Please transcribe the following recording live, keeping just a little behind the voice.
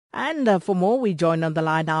And for more, we join on the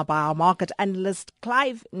line now by our market analyst,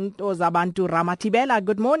 Clive Ntozabantu Ramatibela.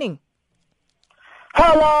 Good morning.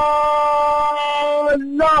 Hello,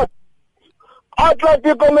 no.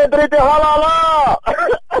 Atletico Madrid, halala.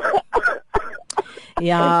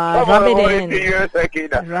 Yeah, rub it in.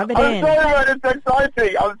 Rub it I'm in. sorry, man, it's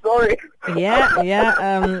exciting. I'm sorry.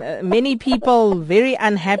 Yeah. Many people very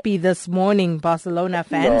unhappy this morning, Barcelona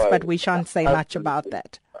fans, No. but we shan't say much about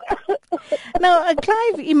that. Now,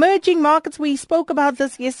 Clive, emerging markets, we spoke about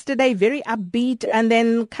this yesterday, very upbeat, and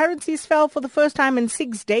then currencies fell for the first time in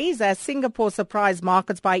 6 days as Singapore surprised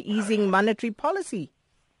markets by easing monetary policy.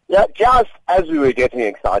 Yeah, just as we were getting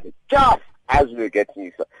excited.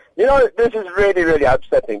 You know, this is really, really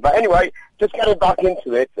upsetting. But anyway, just getting back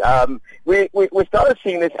into it, we started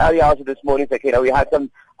seeing this early hours of this morning. Like, you know, we had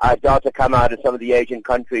some data come out of some of the Asian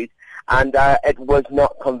countries, and it was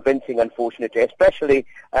not convincing, unfortunately, especially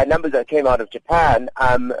numbers that came out of Japan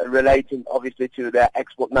relating, obviously, to their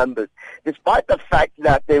export numbers. Despite the fact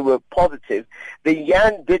that they were positive, the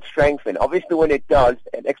yen did strengthen. Obviously, when it does,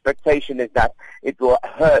 an expectation is that it will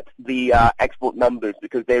hurt the export numbers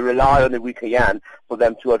because they rely on the weaker yen for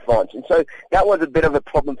them to advance. And so that was a bit of a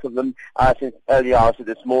problem for them since early hours of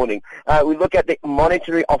this morning. We look at the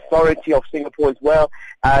Monetary Authority of Singapore as well.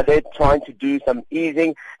 They're trying to do some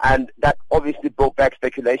easing, and that obviously brought back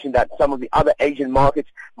speculation that some of the other Asian markets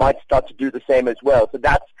might start to do the same as well. So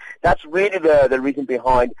that's really the reason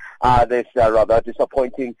behind this rather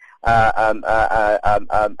disappointing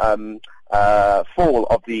fall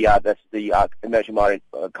of the emerging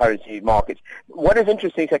currency markets. What is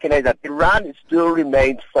interesting, second, is that Iran still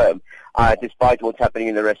remains firm despite what's happening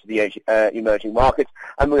in the rest of the emerging markets,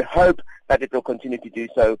 and we hope that it will continue to do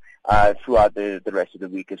so throughout the rest of the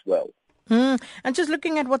week as well. And just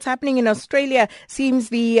looking at what's happening in Australia, seems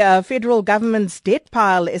the federal government's debt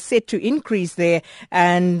pile is set to increase there,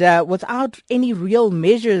 and without any real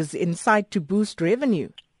measures in sight to boost revenue.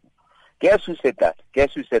 Guess who said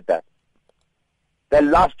that? The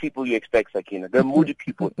last people you expect, Sakina. The moody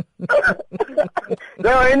people.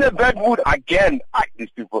 They're in the bad mood again.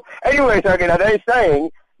 These people. Anyway, Sakina, they're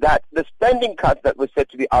saying that the spending cuts that were said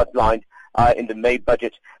to be outlined in the May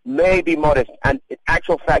budget may be modest, and in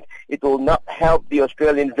actual fact, it will not help the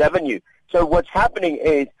Australian revenue. So what's happening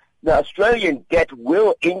is the Australian debt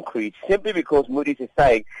will increase simply because Moody's is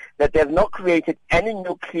saying that they've not created any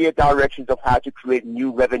new clear directions of how to create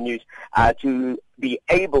new revenues to be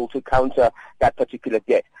able to counter that particular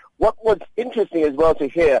debt. What was interesting as well to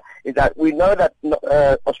hear is that we know that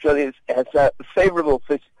Australia has a favorable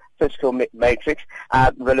fiscal matrix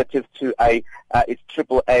relative to its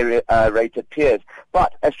AAA rated peers.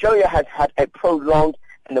 But Australia has had a prolonged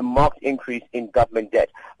and a marked increase in government debt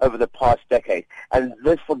over the past decade. And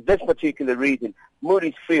for this particular reason,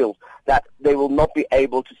 Moody's feels that they will not be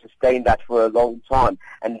able to sustain that for a long time.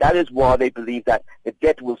 And that is why they believe that the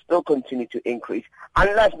debt will still continue to increase,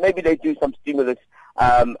 unless maybe they do some stimulus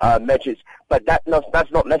measures. But that's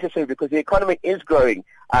not necessary because the economy is growing,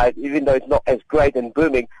 even though it's not as great and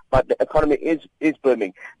booming, but the economy is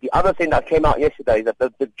booming. The other thing that came out yesterday is that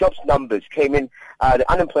the jobs numbers came in, the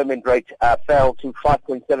unemployment rate fell to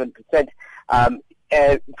 5.7%,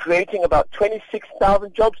 creating about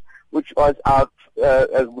 26,000 jobs, which was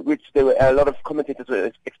which there were a lot of commentators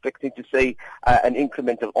were expecting to see an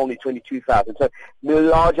increment of only 22,000. So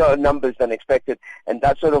larger numbers than expected, and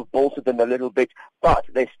that sort of bolstered them a little bit. But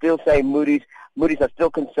they still say Moody's are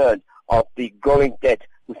still concerned of the growing debt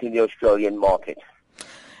within the Australian market.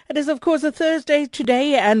 It is, of course, a Thursday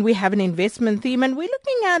today, and we have an investment theme, and we're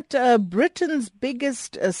looking at Britain's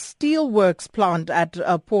biggest steelworks plant at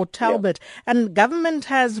Port Talbot, and government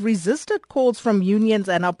has resisted calls from unions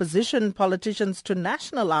and opposition politicians to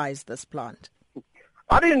nationalize this plant.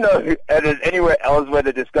 I didn't know there's anywhere else where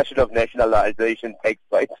the discussion of nationalization takes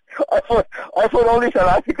place. I thought only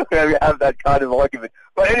South Africa where we have that kind of argument.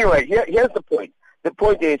 But anyway, here's the point. The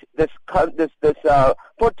point is, this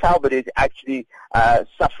Port Talbot is actually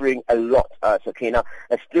suffering a lot, Sakina.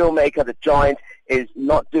 A steelmaker, the giant, is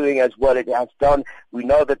not doing as well as it has done. We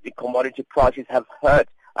know that the commodity prices have hurt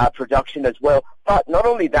production as well. But not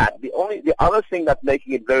only that, the other thing that's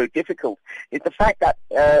making it very difficult is the fact that,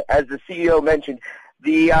 as the CEO mentioned,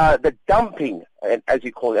 the dumping, as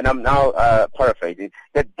you call it, and I'm now paraphrasing,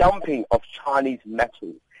 the dumping of Chinese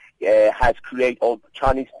metal has created, or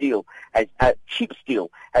Chinese steel, cheap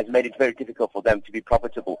steel, has made it very difficult for them to be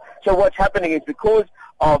profitable. So what's happening is because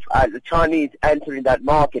of the Chinese entering that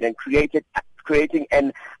market and creating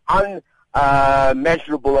an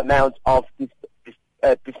unmeasurable amount of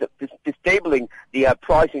disabling the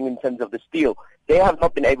pricing in terms of the steel, they have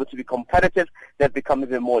not been able to be competitive. They've become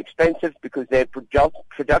even more expensive because their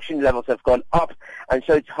production levels have gone up, and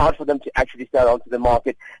so it's hard for them to actually sell onto the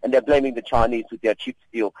market, and they're blaming the Chinese with their cheap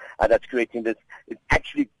steel that's creating this. It's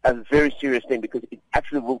actually a very serious thing because it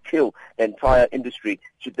actually will kill the entire industry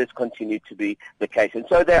should this continue to be the case. And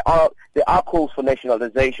so there are calls for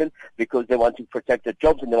nationalization because they want to protect their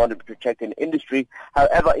jobs and they want to protect an industry.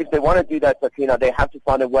 However, if they want to do that, Sakina, they have to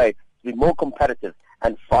find a way to be more competitive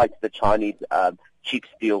and fight the Chinese cheap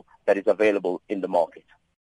steel that is available in the market.